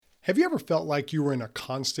Have you ever felt like you were in a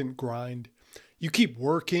constant grind? You keep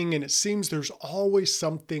working and it seems there's always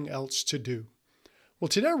something else to do. Well,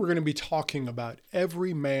 today we're going to be talking about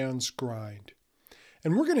every man's grind.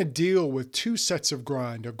 And we're going to deal with two sets of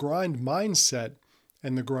grind, a grind mindset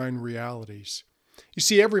and the grind realities. You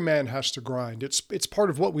see, every man has to grind. It's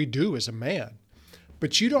part of what we do as a man.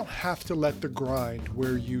 But you don't have to let the grind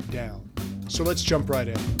wear you down. So let's jump right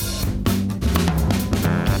in.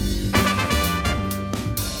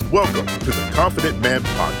 Welcome to the Confident Man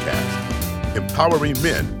Podcast, empowering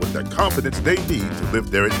men with the confidence they need to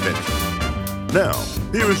live their adventure. Now,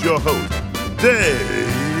 here is your host,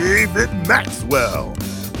 David Maxwell.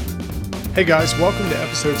 Hey guys, welcome to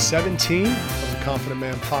episode 17 of the Confident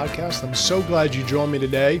Man Podcast. I'm so glad you joined me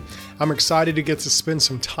today. I'm excited to get to spend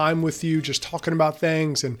some time with you, just talking about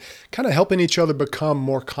things and kind of helping each other become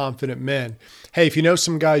more confident men. Hey, if you know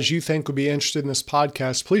some guys you think would be interested in this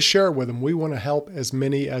podcast, please share it with them. We want to help as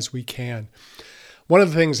many as we can. One of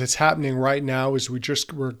the things that's happening right now is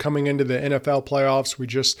we're coming into the NFL playoffs. We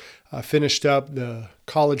just finished up the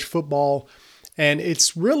college football, and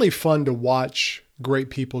it's really fun to watch great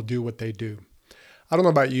people do what they do. I don't know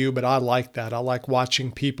about you, but I like that. I like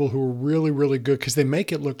watching people who are really, really good because they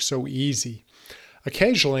make it look so easy.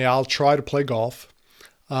 Occasionally, I'll try to play golf.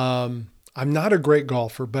 I'm not a great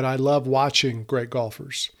golfer, but I love watching great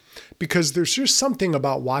golfers because there's just something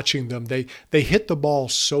about watching them. They hit the ball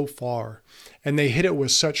so far and they hit it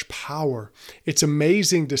with such power. It's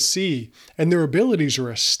amazing to see, and their abilities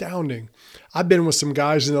are astounding. I've been with some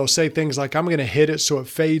guys and they'll say things like, I'm going to hit it so it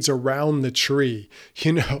fades around the tree.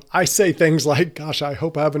 I say things like, gosh, I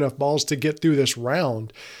hope I have enough balls to get through this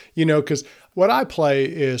round, because what I play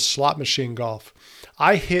is slot machine golf.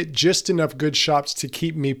 I hit just enough good shots to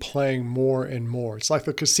keep me playing more and more. It's like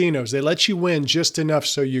the casinos. They let you win just enough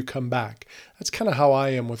so you come back. That's kind of how I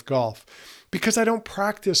am with golf. Because I don't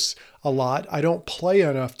practice a lot. I don't play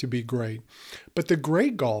enough to be great. But the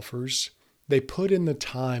great golfers, they put in the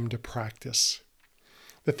time to practice.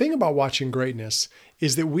 The thing about watching greatness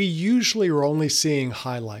is that we usually are only seeing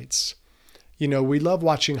highlights. We love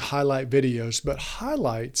watching highlight videos, but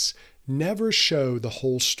highlights never show the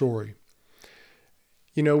whole story.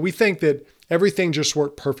 We think that everything just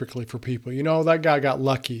worked perfectly for people. That guy got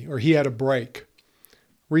lucky or he had a break.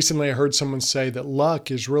 Recently, I heard someone say that luck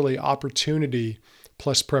is really opportunity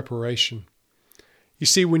plus preparation. You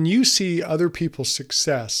see, when you see other people's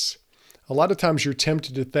success, a lot of times you're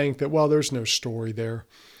tempted to think that, well, there's no story there.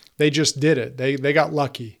 They just did it. They got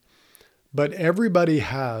lucky. But everybody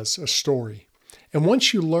has a story. And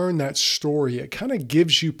once you learn that story, it kind of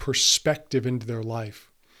gives you perspective into their life.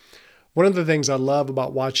 One of the things I love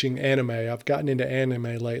about watching anime, I've gotten into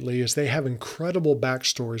anime lately, is they have incredible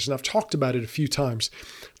backstories. And I've talked about it a few times.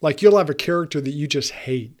 Like you'll have a character that you just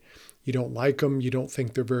hate. You don't like them. You don't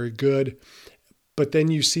think they're very good. But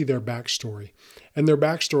then you see their backstory. And their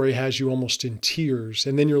backstory has you almost in tears.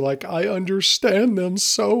 And then you're like, I understand them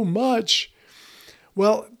so much.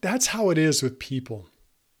 Well, that's how it is with people.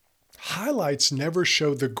 Highlights never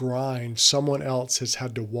show the grind someone else has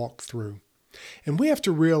had to walk through. And we have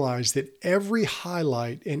to realize that every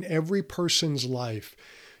highlight in every person's life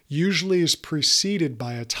usually is preceded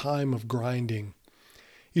by a time of grinding.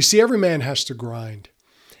 You see, every man has to grind.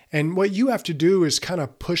 And what you have to do is kind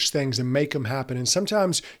of push things and make them happen. And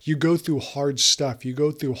sometimes you go through hard stuff. You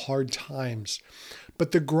go through hard times.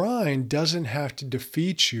 But the grind doesn't have to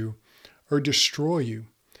defeat you or destroy you.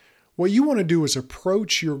 What you want to do is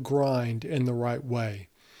approach your grind in the right way.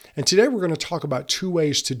 And today we're going to talk about two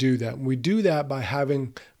ways to do that. We do that by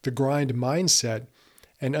having the grind mindset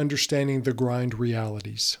and understanding the grind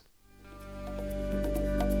realities.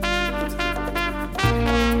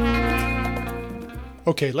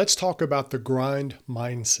 Okay, let's talk about the grind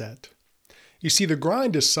mindset. You see, the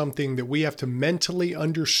grind is something that we have to mentally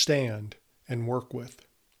understand and work with.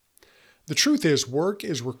 The truth is, work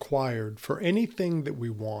is required for anything that we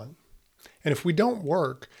want. And if we don't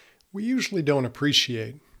work, we usually don't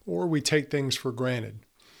appreciate or we take things for granted.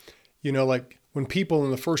 Like when people in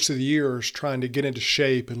the first of the year is trying to get into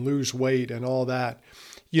shape and lose weight and all that,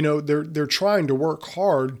 they're trying to work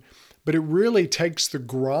hard, but it really takes the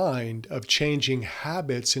grind of changing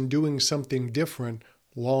habits and doing something different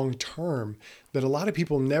long term that a lot of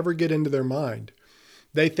people never get into their mind.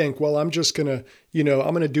 They think, well, I'm just going to,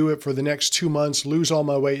 I'm going to do it for the next 2 months, lose all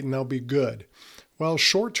my weight, and I'll be good. Well,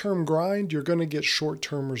 short-term grind, you're going to get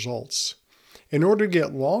short-term results. In order to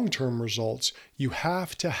get long-term results, you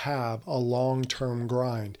have to have a long-term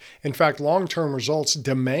grind. In fact, long-term results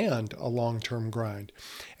demand a long-term grind.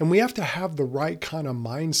 And we have to have the right kind of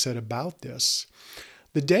mindset about this.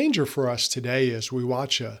 The danger for us today is we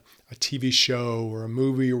watch a a TV show or a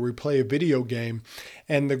movie, or we play a video game,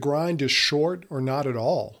 and the grind is short or not at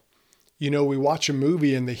all. We watch a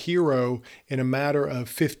movie and the hero in a matter of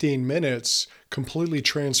 15 minutes completely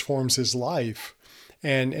transforms his life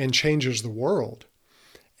and changes the world.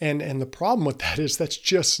 And the problem with that is that's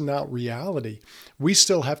just not reality. We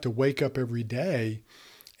still have to wake up every day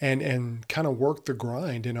and kind of work the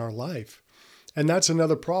grind in our life. And that's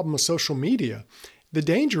another problem with social media. The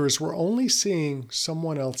danger is we're only seeing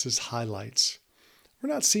someone else's highlights.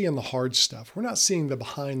 We're not seeing the hard stuff. We're not seeing the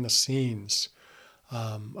behind the scenes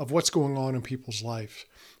of what's going on in people's lives.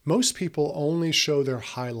 Most people only show their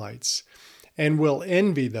highlights and will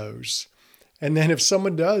envy those. And then if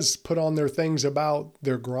someone does put on their things about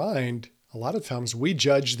their grind, a lot of times we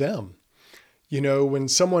judge them. When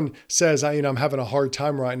someone says, I'm having a hard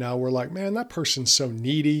time right now, we're like, man, that person's so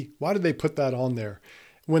needy. Why did they put that on there?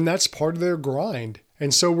 When that's part of their grind.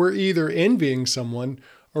 And so we're either envying someone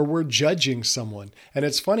or we're judging someone. And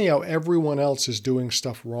it's funny how everyone else is doing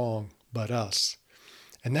stuff wrong but us.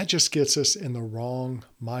 And that just gets us in the wrong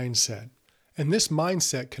mindset. And this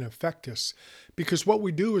mindset can affect us because what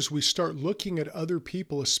we do is we start looking at other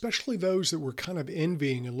people, especially those that we're kind of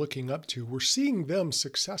envying and looking up to. We're seeing them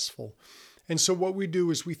successful. And so what we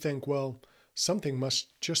do is we think, well, something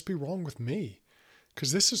must just be wrong with me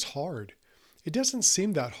because this is hard. It doesn't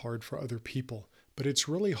seem that hard for other people, but it's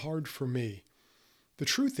really hard for me. The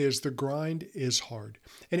truth is the grind is hard,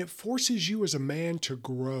 and it forces you as a man to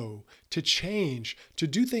grow, to change, to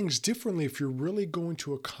do things differently if you're really going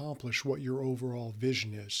to accomplish what your overall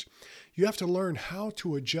vision is. You have to learn how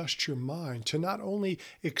to adjust your mind to not only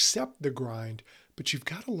accept the grind, but you've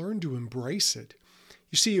got to learn to embrace it.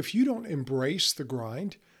 You see, if you don't embrace the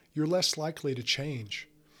grind, you're less likely to change.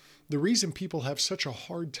 The reason people have such a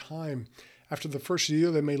hard time after the first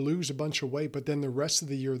year, they may lose a bunch of weight, but then the rest of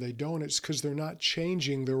the year they don't. It's because they're not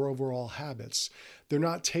changing their overall habits. They're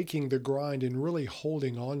not taking the grind and really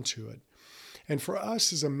holding on to it. And for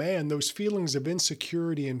us as a man, those feelings of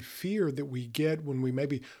insecurity and fear that we get when we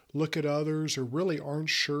maybe look at others or really aren't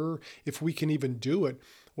sure if we can even do it,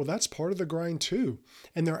 well, that's part of the grind too.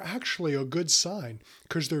 And they're actually a good sign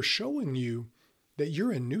because they're showing you that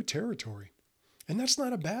you're in new territory. And that's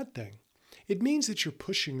not a bad thing. It means that you're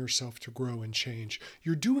pushing yourself to grow and change.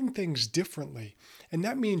 You're doing things differently, and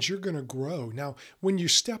that means you're going to grow. Now, when you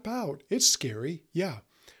step out, it's scary. Yeah,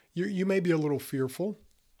 you may be a little fearful.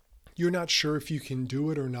 You're not sure if you can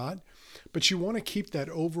do it or not, but you want to keep that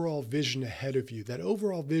overall vision ahead of you, that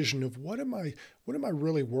overall vision of what am I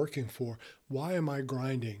really working for? Why am I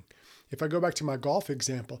grinding? If I go back to my golf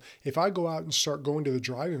example, if I go out and start going to the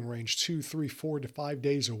driving range 2, 3, 4 to 5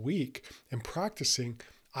 days a week and practicing,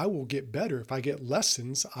 I will get better. If I get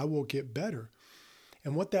lessons, I will get better.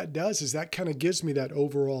 And what that does is that kind of gives me that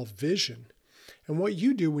overall vision. And what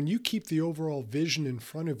you do when you keep the overall vision in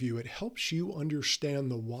front of you, it helps you understand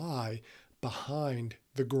the why behind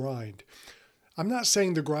the grind. I'm not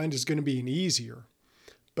saying the grind is going to be an easier,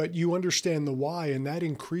 but you understand the why, and that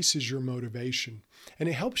increases your motivation. And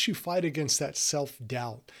it helps you fight against that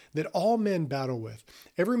self-doubt that all men battle with.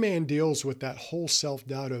 Every man deals with that whole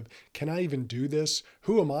self-doubt of, can I even do this?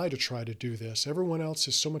 Who am I to try to do this? Everyone else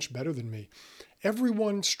is so much better than me.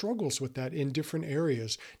 Everyone struggles with that in different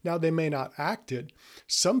areas. Now, they may not act it.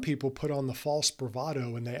 Some people put on the false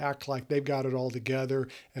bravado and they act like they've got it all together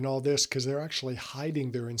and all this because they're actually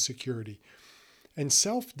hiding their insecurity. And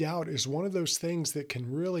self-doubt is one of those things that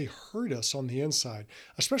can really hurt us on the inside,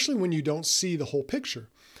 especially when you don't see the whole picture.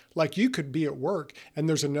 Like you could be at work and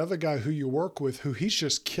there's another guy who you work with who he's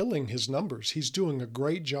just killing his numbers. He's doing a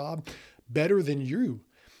great job, better than you.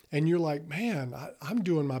 And you're like, man, I'm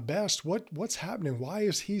doing my best. What's happening? Why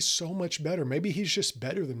is he so much better? Maybe he's just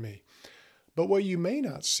better than me. But what you may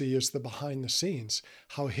not see is the behind the scenes,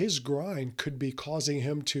 how his grind could be causing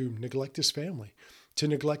him to neglect his family, to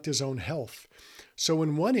neglect his own health. So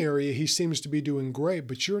in one area, he seems to be doing great,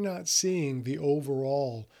 but you're not seeing the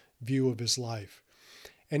overall view of his life.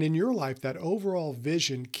 And in your life, that overall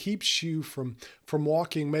vision keeps you from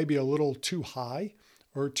walking maybe a little too high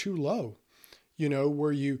or too low,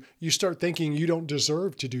 where you start thinking you don't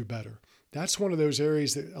deserve to do better. That's one of those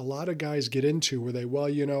areas that a lot of guys get into where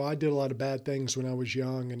I did a lot of bad things when I was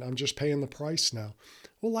young and I'm just paying the price now.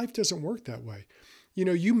 Well, life doesn't work that way.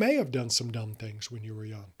 You may have done some dumb things when you were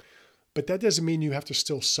young, but that doesn't mean you have to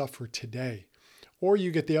still suffer today. Or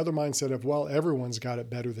you get the other mindset of, well, everyone's got it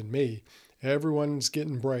better than me. Everyone's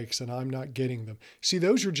getting breaks and I'm not getting them. See,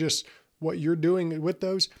 those are just what you're doing with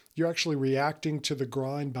those. You're actually reacting to the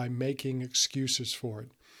grind by making excuses for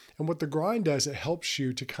it. And what the grind does, it helps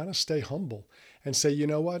you to kind of stay humble and say, you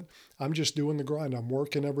know what? I'm just doing the grind. I'm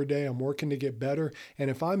working every day. I'm working to get better. And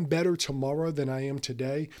if I'm better tomorrow than I am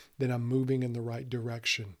today, then I'm moving in the right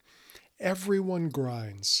direction. Everyone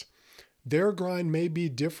grinds. Their grind may be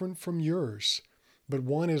different from yours, but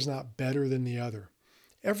one is not better than the other.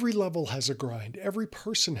 Every level has a grind. Every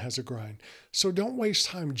person has a grind. So don't waste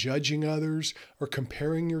time judging others or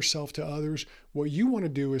comparing yourself to others. What you want to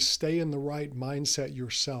do is stay in the right mindset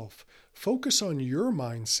yourself. Focus on your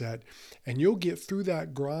mindset, and you'll get through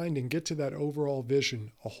that grind and get to that overall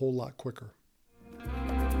vision a whole lot quicker.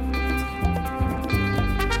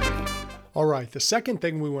 All right, the second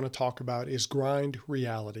thing we want to talk about is grind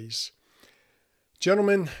realities.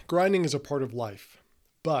 Gentlemen, grinding is a part of life,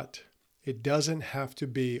 but it doesn't have to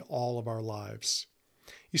be all of our lives.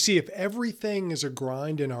 You see, if everything is a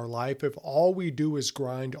grind in our life, if all we do is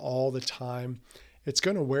grind all the time, it's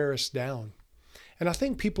going to wear us down. And I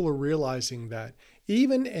think people are realizing that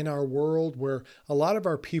even in our world where a lot of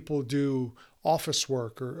our people do office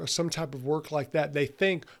work or some type of work like that, they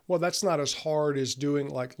think, well, that's not as hard as doing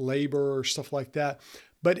like labor or stuff like that.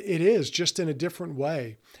 But it is, just in a different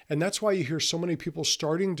way. And that's why you hear so many people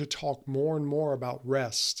starting to talk more and more about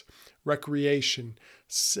rest, recreation,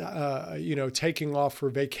 taking off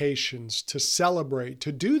for vacations, to celebrate,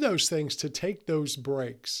 to do those things, to take those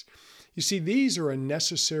breaks. You see, these are a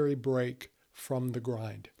necessary break from the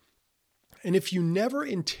grind. And if you never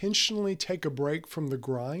intentionally take a break from the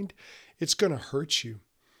grind, it's going to hurt you.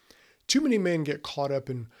 Too many men get caught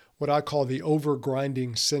up in what I call the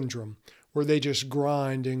over-grinding syndrome, where they just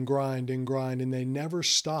grind and grind and grind and they never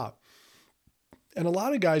stop. And a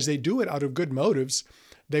lot of guys, they do it out of good motives.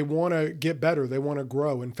 They want to get better. They want to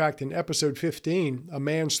grow. In fact, in episode 15, A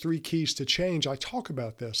Man's 3 Keys to Change, I talk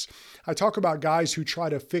about this. I talk about guys who try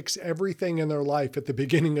to fix everything in their life at the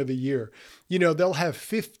beginning of the year. You know, they'll have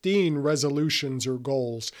 15 resolutions or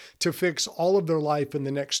goals to fix all of their life in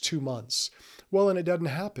the next 2 months. Well, and it doesn't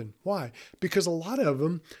happen. Why? Because a lot of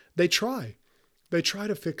them, they try. They try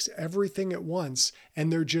to fix everything at once,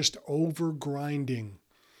 and they're just over grinding.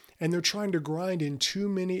 And they're trying to grind in too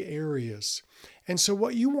many areas. And so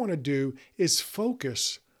what you want to do is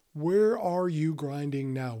focus. Where are you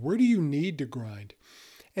grinding now? Where do you need to grind?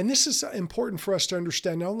 And this is important for us to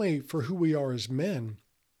understand, not only for who we are as men,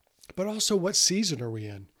 but also what season are we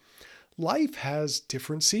in. Life has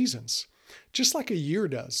different seasons, just like a year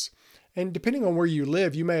does. And depending on where you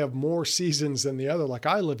live, you may have more seasons than the other. Like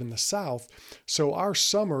I live in the South, so our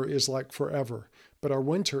summer is like forever, but our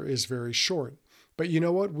winter is very short. But you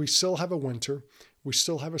know what? We still have a winter. We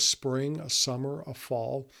still have a spring, a summer, a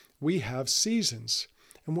fall. We have seasons.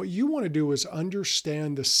 And what you want to do is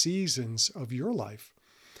understand the seasons of your life.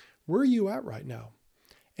 Where are you at right now?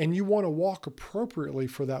 And you want to walk appropriately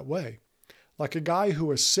for that way. Like a guy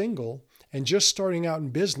who is single and just starting out in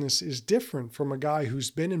business is different from a guy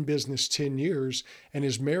who's been in business 10 years and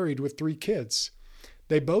is married with 3 kids.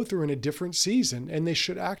 They both are in a different season and they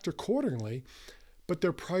should act accordingly, but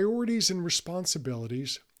their priorities and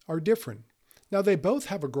responsibilities are different. Now, they both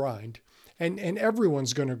have a grind, and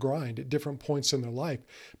everyone's going to grind at different points in their life,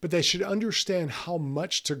 but they should understand how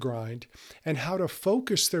much to grind and how to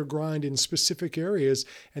focus their grind in specific areas,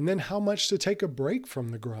 and then how much to take a break from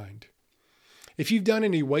the grind. If you've done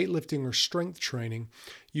any weightlifting or strength training,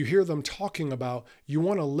 you hear them talking about you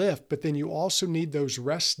want to lift, but then you also need those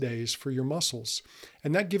rest days for your muscles.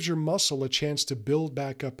 And that gives your muscle a chance to build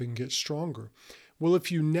back up and get stronger. Well,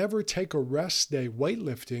 if you never take a rest day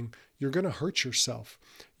weightlifting, you're going to hurt yourself.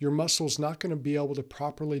 Your muscle's not going to be able to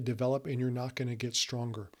properly develop and you're not going to get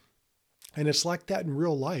stronger. And it's like that in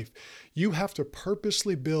real life. You have to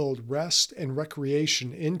purposely build rest and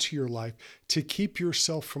recreation into your life to keep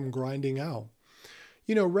yourself from grinding out.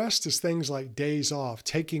 You know, rest is things like days off,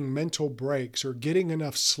 taking mental breaks, or getting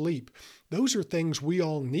enough sleep. Those are things we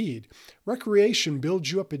all need. Recreation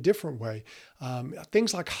builds you up a different way.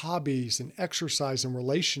 Things like hobbies and exercise and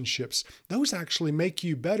relationships, those actually make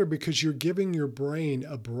you better because you're giving your brain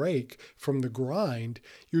a break from the grind.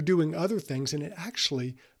 You're doing other things, and it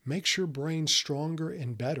actually makes your brain stronger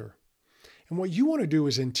and better. And what you want to do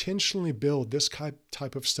is intentionally build this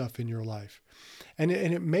type of stuff in your life. And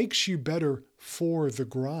it makes you better for the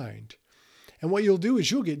grind. And what you'll do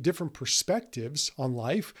is you'll get different perspectives on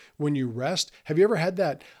life when you rest. Have you ever had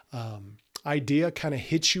that idea kind of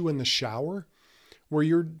hit you in the shower? Where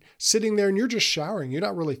you're sitting there and you're just showering. You're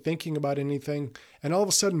not really thinking about anything. And all of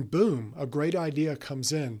a sudden, boom, a great idea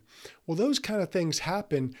comes in. Well, those kind of things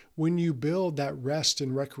happen when you build that rest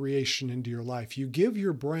and recreation into your life. You give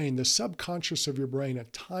your brain, the subconscious of your brain, a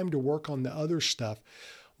time to work on the other stuff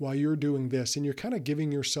while you're doing this. And you're kind of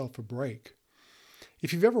giving yourself a break.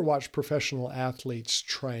 If you've ever watched professional athletes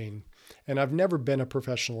train, And I've never been a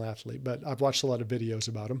professional athlete, but I've watched a lot of videos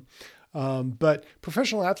about them. But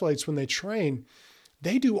professional athletes, when they train,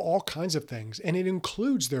 they do all kinds of things, and it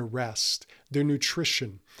includes their rest, their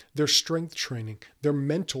nutrition, their strength training, their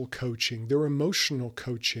mental coaching, their emotional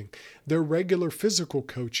coaching, their regular physical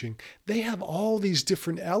coaching. They have all these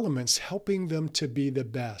different elements helping them to be the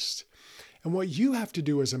best. And what you have to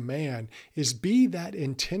do as a man is be that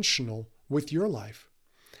intentional with your life.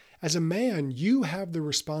 As a man, you have the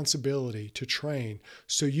responsibility to train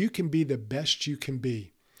so you can be the best you can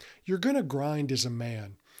be. You're going to grind as a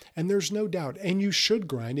man. And there's no doubt, and you should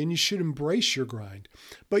grind, and you should embrace your grind.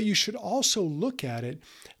 But you should also look at it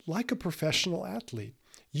like a professional athlete.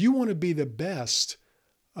 You want to be the best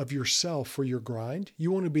of yourself for your grind.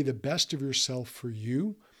 You want to be the best of yourself for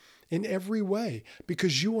you in every way,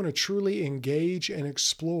 because you want to truly engage and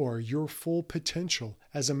explore your full potential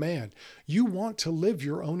as a man. You want to live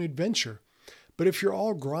your own adventure. But if you're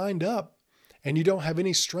all grind up and you don't have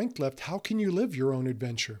any strength left, how can you live your own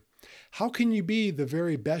adventure? How can you be the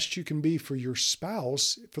very best you can be for your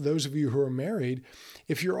spouse, for those of you who are married,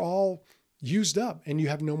 if you're all used up and you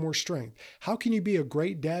have no more strength? How can you be a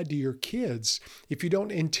great dad to your kids if you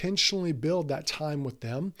don't intentionally build that time with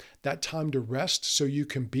them, that time to rest so you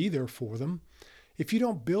can be there for them? If you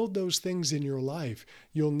don't build those things in your life,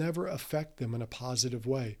 you'll never affect them in a positive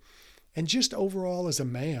way. And just overall as a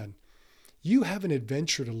man, you have an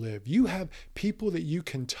adventure to live. You have people that you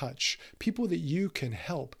can touch, people that you can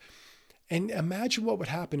help. And imagine what would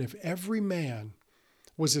happen if every man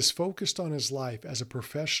was as focused on his life as a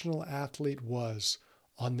professional athlete was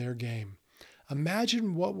on their game.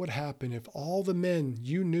 Imagine what would happen if all the men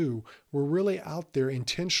you knew were really out there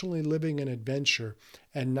intentionally living an adventure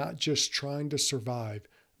and not just trying to survive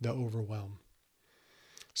the overwhelm.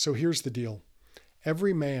 So here's the deal.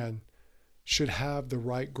 Every man should have the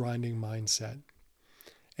right grinding mindset.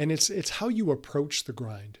 And it's how you approach the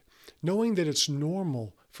grind, knowing that it's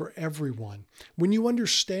normal for everyone. When you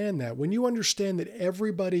understand that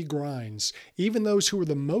everybody grinds, even those who are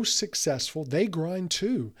the most successful, they grind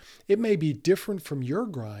too. It may be different from your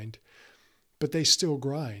grind, but they still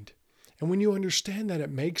grind. And when you understand that, it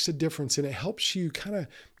makes a difference and it helps you kind of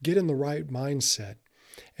get in the right mindset.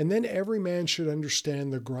 And then every man should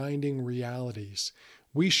understand the grinding realities.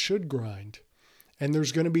 We should grind. And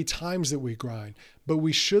there's going to be times that we grind, but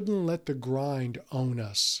we shouldn't let the grind own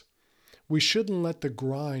us. We shouldn't let the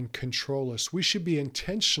grind control us. We should be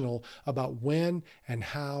intentional about when and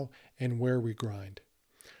how and where we grind.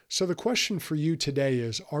 So the question for you today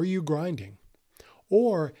is, are you grinding?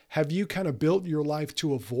 Or have you kind of built your life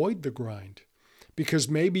to avoid the grind? Because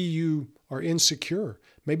maybe you are insecure.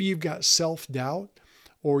 Maybe you've got self-doubt,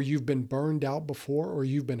 or you've been burned out before, or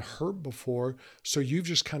you've been hurt before. So you've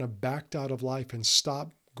just kind of backed out of life and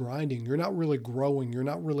stopped grinding. You're not really growing. You're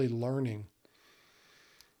not really learning.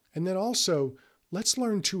 And then also, let's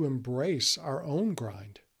learn to embrace our own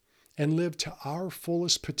grind and live to our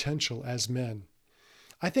fullest potential as men.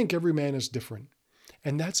 I think every man is different,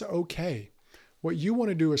 and that's okay. What you want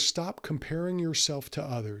to do is stop comparing yourself to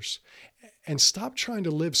others and stop trying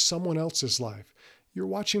to live someone else's life. You're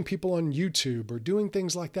watching people on YouTube or doing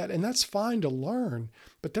things like that, and that's fine to learn,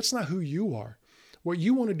 but that's not who you are. What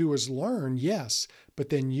you want to do is learn, yes, but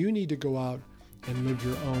then you need to go out and live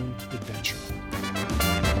your own adventure.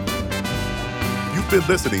 You've been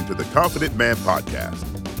listening to the Confident Man Podcast.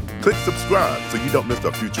 Click subscribe so you don't miss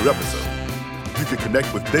a future episode. You can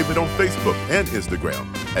connect with David on Facebook and Instagram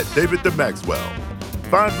at David the Maxwell.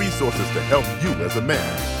 Find resources to help you as a man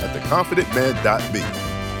at theconfidentman.me.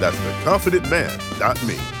 That's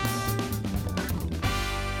theconfidentman.me.